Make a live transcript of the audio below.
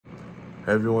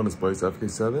Hey everyone, it's Mugen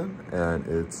FK7 and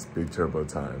it's big turbo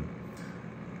time.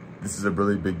 This is a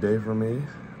really big day for me.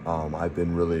 I've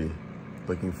been really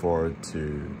looking forward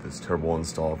to this turbo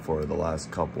install for the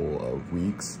last couple of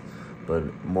weeks,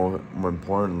 but more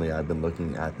importantly, I've been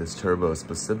looking at this turbo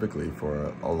specifically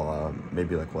for a lot,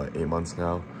 maybe like what, 8 months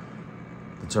now.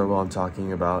 The turbo I'm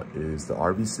talking about is the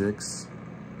RV6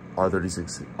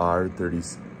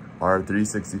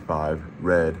 R365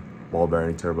 red ball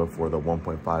bearing turbo for the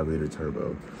 1.5 liter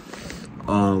turbo.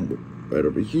 Right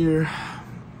over here.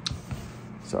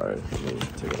 Sorry, let me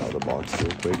take it out of the box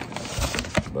real quick.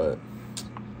 But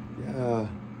yeah,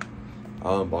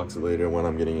 I'll unbox it later when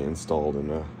I'm getting it installed in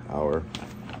an hour.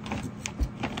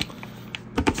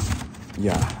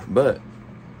 Yeah, but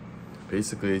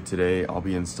basically today I'll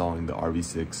be installing the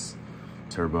RV6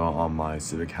 turbo on my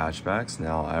Civic hatchbacks.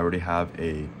 Now I already have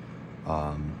a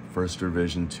first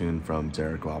revision tune from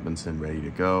Derek Robinson ready to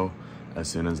go. As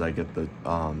soon as I get the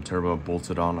turbo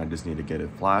bolted on, I just need to get it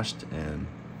flashed. And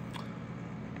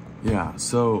yeah,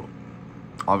 so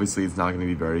obviously it's not going to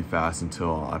be very fast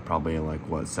until I probably like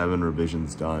what, 7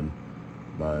 revisions done,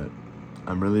 but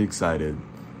I'm really excited.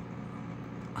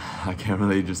 I can't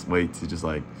really just wait to just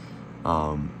like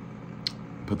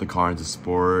put the car into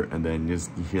sport, and then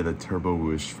just you hear the turbo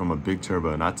whoosh from a big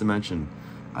turbo. Not to mention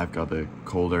I've got the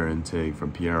cold air intake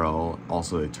from PRL,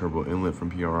 also a turbo inlet from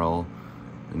PRL,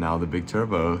 and now the big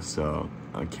turbo. So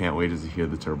I can't wait to hear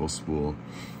the turbo spool.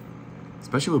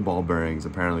 Especially with ball bearings,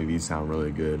 apparently these sound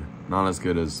really good. Not as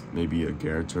good as maybe a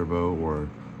Garrett turbo or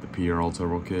the PRL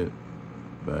turbo kit,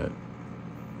 but,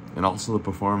 and also the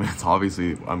performance.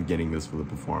 Obviously I'm getting this for the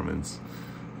performance.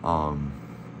 For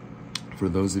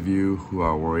those of you who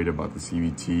are worried about the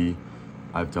CVT,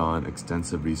 I've done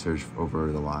extensive research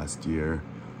over the last year.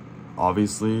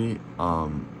 Obviously,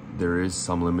 there is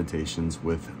some limitations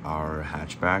with our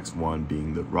hatchbacks, one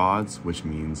being the rods, which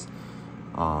means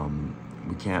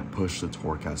we can't push the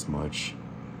torque as much.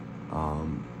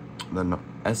 Then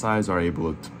SIs are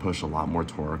able to push a lot more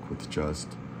torque with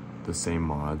just the same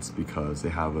mods because they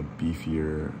have a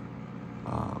beefier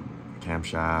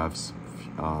camshafts,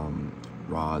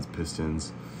 rods,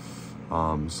 pistons.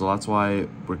 So that's why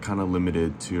we're kind of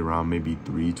limited to around maybe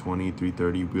 320,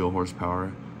 330 wheel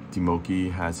horsepower.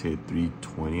 Timoki has hit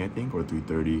 320, I think, or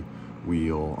 330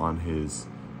 wheel on his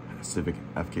Civic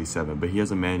FK7, but he has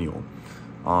a manual.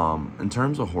 In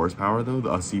terms of horsepower though, the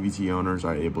CVT owners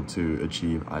are able to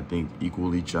achieve, I think,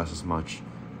 equally just as much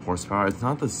horsepower. It's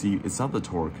not the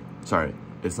torque. Sorry,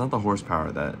 it's not the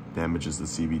horsepower that damages the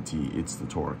CVT, it's the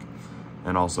torque.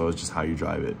 And also it's just how you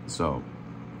drive it. So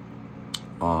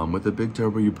with the big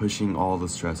turbo, you're pushing all the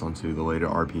stress onto the later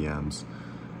RPMs,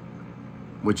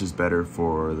 which is better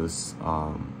for this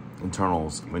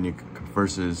internals when you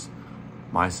versus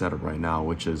my setup right now,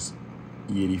 which is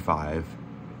E85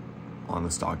 on the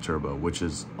stock turbo, which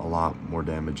is a lot more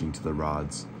damaging to the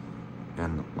rods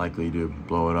and likely to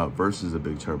blow it up versus a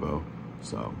big turbo.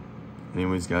 So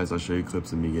anyways guys, I'll show you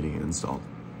clips of me getting it installed.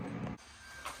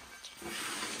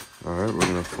 All right, we're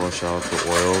gonna flush out the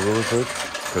oil really quick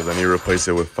because I need to replace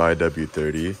it with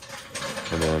 5W30,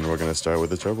 and then we're gonna start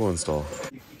with the turbo install.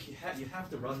 You have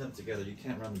to run them together. You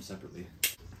can't run them separately.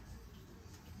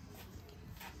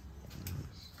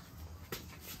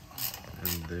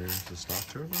 And there's the stock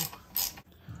turbo. A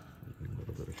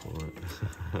little bit of coolant.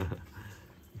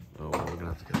 Oh, well, we're gonna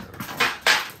have to get that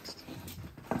fixed.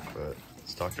 But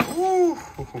stock turbo. Ooh.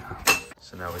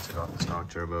 So now we took off the stock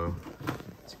turbo.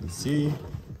 As you can see,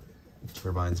 the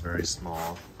turbine's very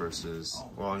small versus,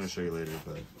 well, I'm gonna show you later,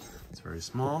 but it's very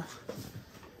small.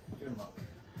 And,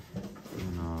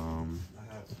 I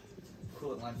have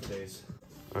coolant line for days.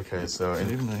 okay, so and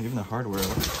even the hardware.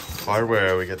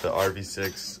 Hardware, we get the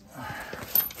RV6.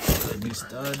 The new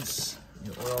studs,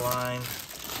 new oil line.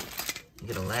 You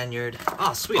get a lanyard.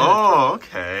 Oh, sweet. Oh,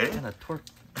 okay. And a torque.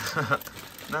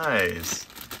 Nice.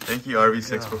 Thank you,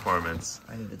 RV6 Performance.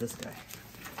 I needed this guy.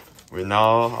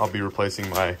 I'll be replacing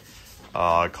my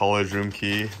college room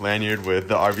key lanyard with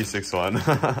the RV6 one.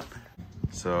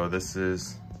 So this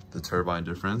is the turbine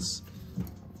difference.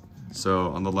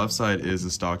 So on the left side is the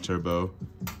stock turbo,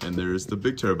 and there's the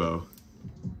big turbo.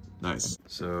 Nice.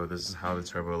 So this is how the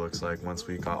turbo looks like once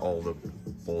we got all the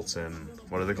bolts in.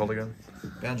 What are they called again?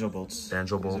 Banjo bolts.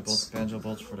 Banjo bolts. Banjo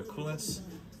bolts for the coolants,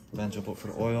 banjo bolt for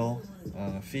the oil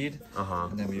feed,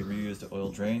 and then we reuse the oil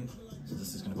drain. So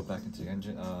this is gonna go back into the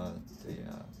engine,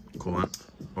 Coolant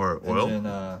or oil?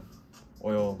 Engine,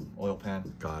 oil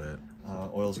pan. Got it.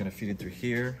 Oil is gonna feed in through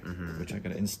here, which I'm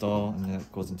gonna install, and then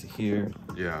it goes into here.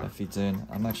 Yeah. That feeds in.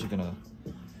 I'm actually gonna.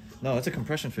 No, it's a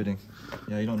compression fitting.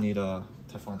 Yeah, you don't need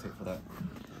Teflon tape for that.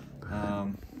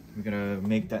 We're gonna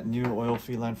make that new oil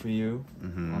feed line for you.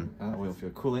 Oil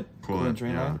feed, coolant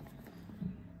drain line.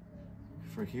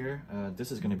 For here,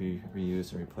 this is gonna be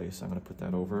reused and replaced. So I'm gonna put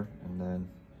that over, and then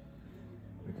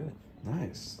we're good.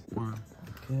 Nice.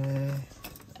 Okay.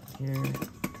 Here.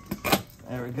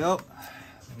 There we go.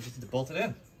 We just need to bolt it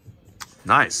in.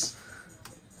 Nice.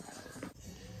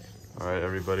 All right,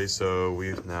 everybody. So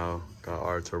we've now got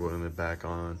our turbo inlet back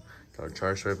on, got our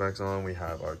charge stripe back on. We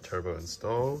have our turbo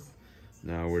installed.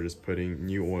 Now we're just putting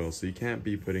new oil. So you can't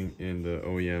be putting in the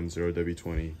OEM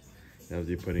 0W20. You have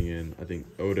to be putting in, I think,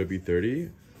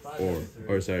 OW30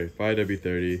 or sorry,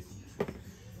 5W30.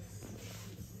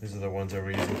 These are the ones that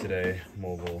we're using today,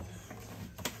 mobile.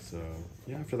 So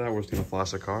yeah, after that, we're just gonna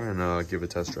flash the car and give it a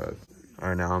test drive. All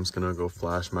right, now I'm just gonna go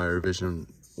flash my revision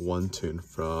 1 tune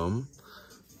from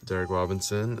Derek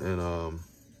Robinson, and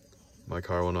my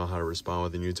car will know how to respond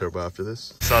with the new turbo after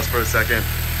this. Sus for a second,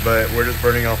 but we're just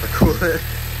burning off the coolant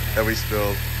that we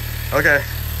spilled. Okay,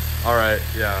 all right,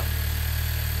 yeah,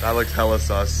 that looked hella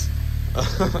sus.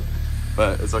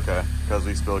 But it's okay, because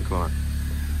we spilled coolant.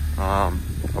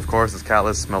 Of course, this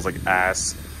catalyst smells like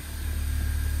ass.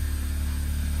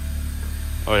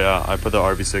 Oh yeah, I put the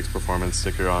RV6 performance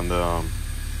sticker on the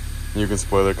Mugen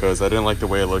spoiler because I didn't like the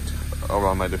way it looked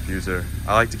around my diffuser.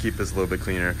 I like to keep this a little bit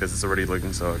cleaner because it's already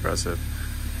looking so aggressive.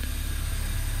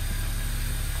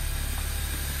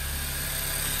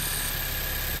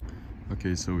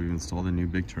 Okay, so we've installed a new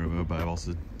big turbo, but I've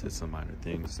also did some minor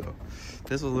things. So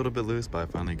this was a little bit loose, but I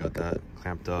finally got that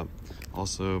clamped up.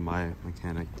 Also, my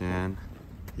mechanic Dan,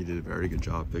 he did a very good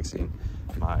job fixing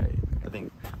my, I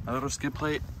think, a little skid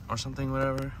plate or something,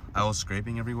 whatever. I was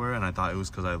scraping everywhere, and I thought it was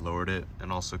because I lowered it,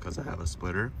 and also because I have a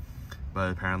splitter.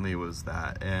 But apparently it was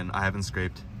that, and I haven't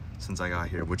scraped since I got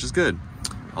here, which is good.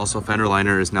 Also, fender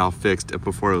liner is now fixed.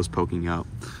 Before it was poking out.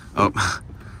 Oh,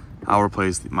 I'll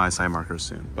replace my side marker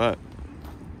soon. But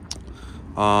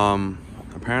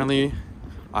apparently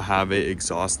I have a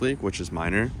exhaust leak, which is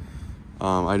minor.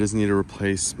 I just need to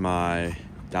replace my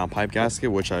downpipe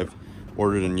gasket, which I've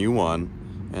ordered a new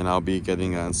one, and I'll be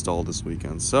getting it installed this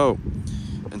weekend. So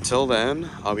until then,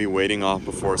 I'll be waiting off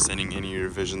before sending any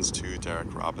revisions to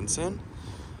Derek Robinson.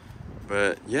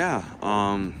 But yeah,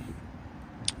 oh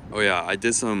yeah, I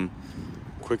did some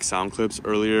quick sound clips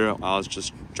earlier while I was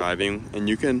just driving, and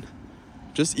you can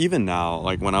just, even now,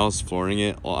 like when I was flooring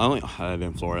it, well, I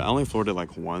didn't floor it. I only floored it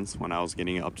like once when I was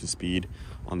getting it up to speed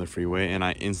on the freeway, and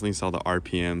I instantly saw the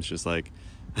RPMs just like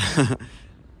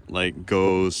like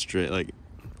go straight, like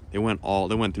they went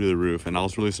through the roof, and I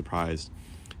was really surprised.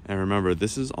 And remember,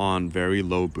 this is on very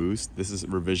low boost. This is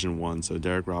revision 1, so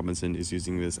Derek Robinson is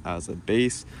using this as a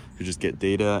base to just get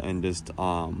data and just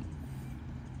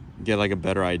get like a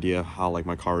better idea of how like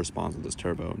my car responds with this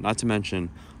turbo. Not to mention,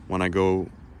 when I go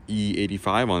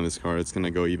E85 on this car, it's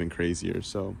gonna go even crazier.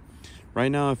 So right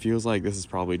now it feels like this is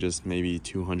probably just maybe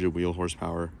 200 wheel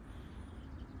horsepower.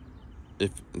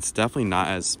 It's definitely not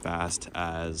as fast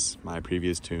as my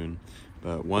previous tune,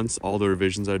 but once all the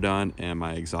revisions are done and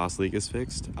my exhaust leak is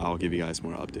fixed, I'll give you guys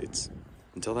more updates.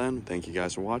 Until then, thank you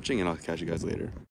guys for watching, and I'll catch you guys later.